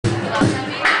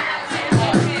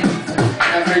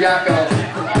Yaakov.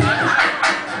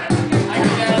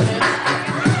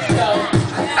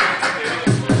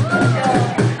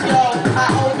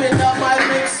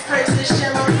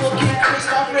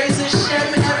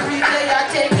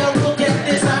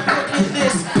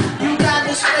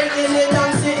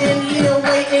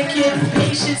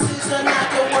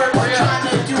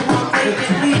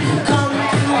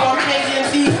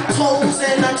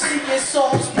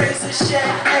 Souls praise Hashem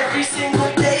every single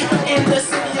day in the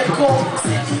city of gold.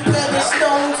 City where the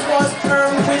stones was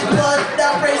earned with blood.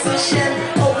 That praise Hashem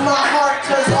of my heart,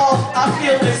 cause all I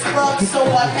feel is love. So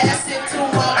I pass it to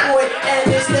my boy,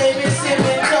 and his name is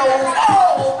Simon Toes.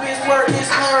 Hope his word is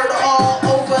heard all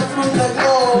over through the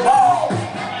globe.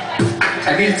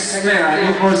 I need snare, I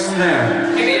need more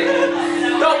snare.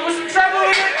 No, put some treble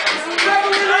in it! Put some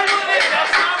treble in it!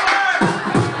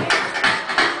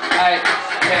 Alright,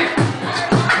 okay.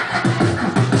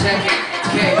 Check it,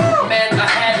 okay. Man, I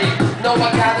had it. No,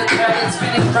 I got it. Talent,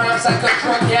 spinning rhymes like a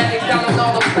drug addict. Down on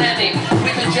all the planning.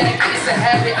 With a jacket, it's a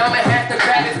habit. I'ma have to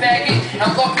grab it, faggot.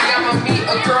 I'm lucky I'ma meet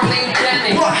a girl named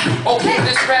Janet. Okay,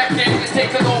 this rap game is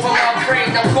taking over my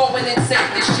brain. I'm going insane.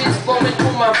 This shit's flowing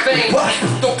through my veins.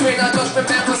 Don't train, I just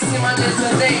remember Simon is the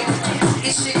name.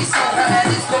 This shit is so hard,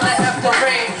 it's gonna have to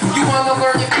rain. You wanna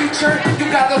learn the future? You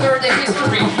gotta learn the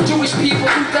history. Jewish people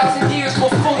 2,000 years were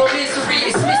full of misery.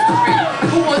 It's mystery.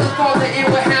 Who would have thought that it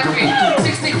would happen?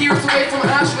 60 years away from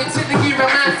Auschwitz, in the year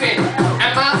I'm laughing.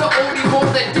 Am I the only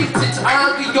one that thinks it's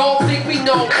odd? We all think we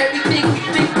know everything. We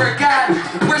think we're God.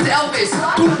 Where's Elvis?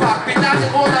 Tupac, Bin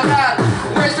Laden, all of that.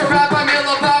 Where's the Rabbi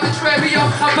Milovavich, Rebbe of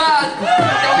Chabad?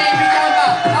 Now maybe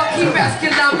I'll keep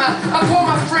asking Lama. I call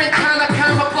my friend Caanan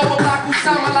PUB, blow a block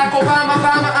Usama like Obama,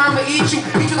 I'ma eat you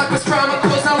like pastrama,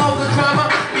 cause I love the drama.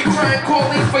 We crying,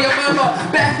 calling for your mama.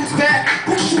 Back who's back?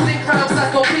 Who's shooting crimes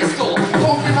like a pistol?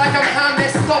 Talking like I'm high,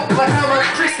 messed up like I'm a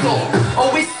crystal.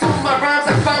 Oh, it's so my rhymes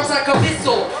like bombs like a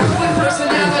missile. With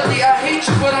personality, I hate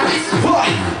you, but I miss you.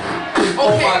 Okay,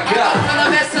 oh my God. I'm gonna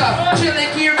mess up.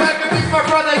 Chilling here, rapping with my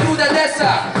brother Yuda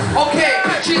Nessa. Okay,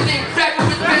 chilling, rapping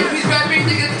with Ben, he's rapping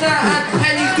the guitar,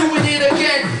 and he's doing it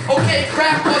again. Okay,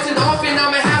 rap wasn't often,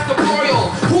 I'ma have to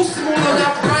broil. Who's smooth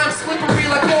enough, rhymes slippery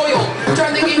like oil?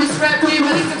 Trying to get this rap game,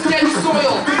 at least some steady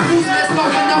soil. Who's messed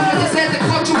up enough with his head to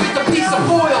clutch you with a piece of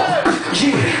foil?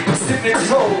 Yeah, Simon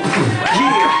Toes.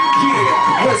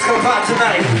 Yeah, let's go by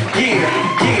tonight.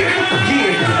 Yeah.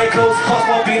 It goes cause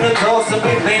while being a dog, so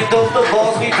we land on the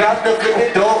laws. We got the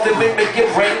living dogs and we make it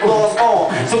rain laws on.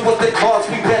 So what's the cause?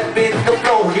 We rap in the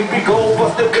flow. Here we go,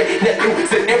 what's the way? That new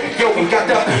scenario. We got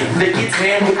the licky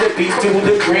tan with the beats to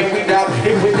the gram. We out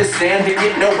here with the sand and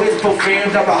you know it's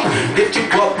profound. I'ma lift you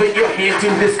up with your hands to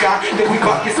the sky. Then we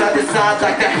rock it side to side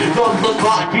like that.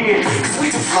 Lullaby, yeah. We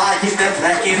fly in the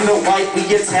black and the white. We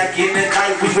attacking the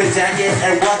night. We attacking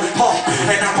and what?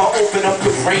 And I'ma open up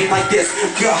your brain like this.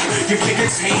 Yeah, you can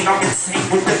contain. I'm insane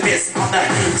with the mist on the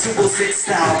 206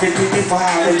 style. Then we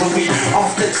violate when we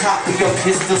off the top of your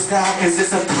pistol style. Cause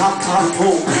it's a pop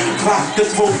boom. Rock the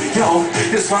throat, yo.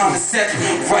 This rhyme is set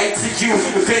right to you.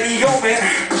 Ben Yomen.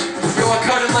 Yo, I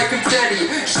cut it like confetti.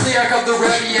 Shtar of the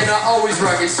Rebbe and I always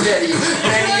rock it steady.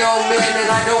 Ben Yomen and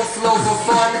I don't flow for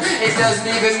fun. It doesn't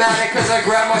even matter cause I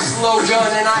grab my slow gun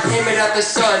and I aim it at the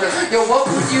sun. Yo, what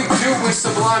would you do with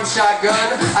Sublime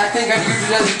Shotgun? I think I'd use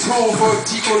it as a tool for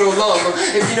Tikkun Olam.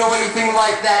 If you know anything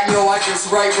like that, yo, I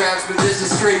just write raps, but this is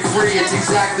straight free. It's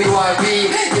exactly why I be.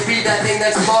 It be that thing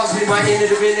that's lost in my inner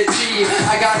divinity.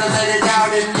 I gotta let it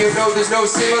out and you know there's no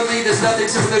simile, there's nothing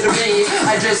similar to me.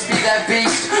 I just be that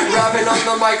beast. Rapping on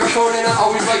the microphone and I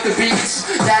always like the beats.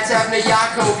 That's Avner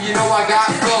Yaakov, you know I got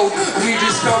flow. We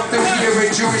just come through here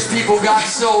and Jewish people got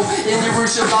soul. In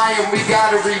Yerushalayim we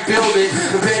gotta rebuild it.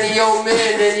 Ben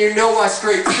Yomen and you know I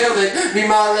straight feel it.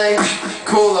 Mimale,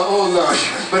 Kola, Olam.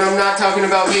 But I'm not talking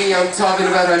about me, I'm talking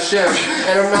about Hashem.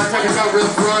 And I'm not talking about real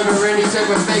run or any type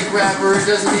of fake rapper. It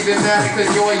doesn't even matter cause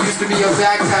yo I used to be a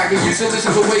backpacker. Used to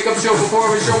listen to the wake up show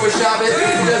before a show was Shabbat.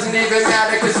 It doesn't even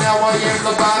matter cause now I am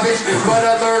Lubavitch. But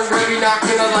I learned really not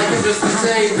gonna like him just the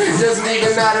same. Doesn't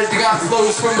even matter, God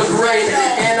flows from the brain.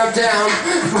 And I'm down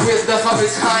with the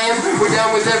Chavetz Chaim. We're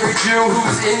down with every Jew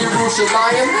who's in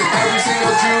Yerushalayim. Every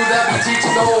single Jew that be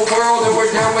teaching the whole world. And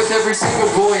we're down with every single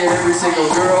boy and every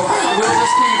single girl. We'll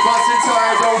just keep busting till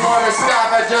I don't wanna stop.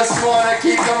 I just wanna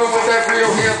keep coming with that real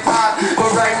hip hop.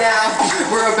 But right now,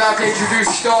 we're about to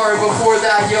introduce Shtar. And before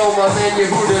that, yo, my man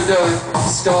Yehuda the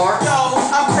Shtar. Yo,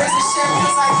 I'm crazy shit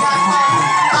cause I got home.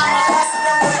 I'm a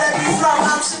listener wherever you from,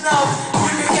 I'm Chanel.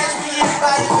 You can catch me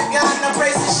anybody forgotten. I'm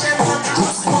crazy shit from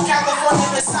Jerusalem, California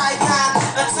to Saigon,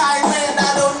 Thailand.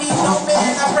 I don't need no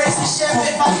man. I'm crazy shit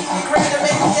if I need a greater,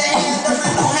 make me a hand, a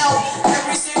little help.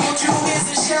 Every single Jew is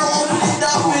a shell.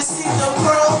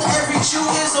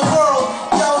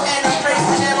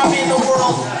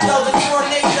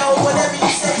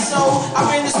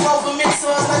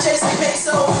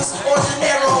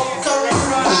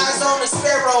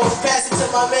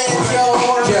 my man, yo.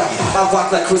 Yeah, I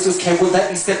rock like Christmas Carol, let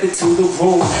me step into the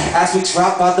room. As we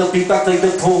drop on the beat, I play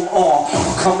the boom on.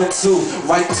 Coming to,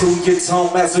 right to your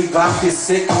dome as we rock this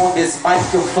sick on this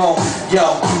microphone.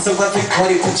 Yo, so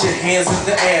everybody put your hands in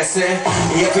the air, say.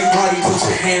 Everybody put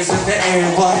your hands in the air,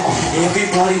 what?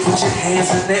 Everybody put your hands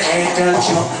in the air, now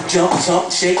jump, jump, jump,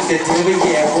 shake the dairy,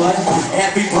 yeah, what?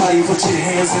 Everybody put your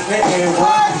hands in the air,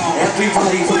 what?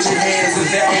 Everybody put your hands in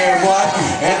the air, what?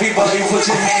 Everybody put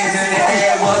your hands in the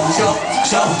air, what? Jump,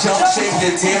 jump, jump, shake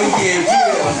the dairy, yeah,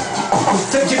 yeah.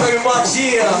 Thank you very much,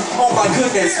 yeah. Oh my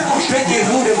goodness. Ben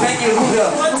Yomen,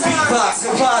 Beatbox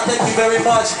Rabbi, thank you very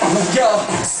much. Yo,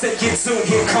 stay tuned,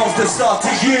 here comes the start to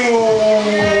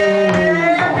you.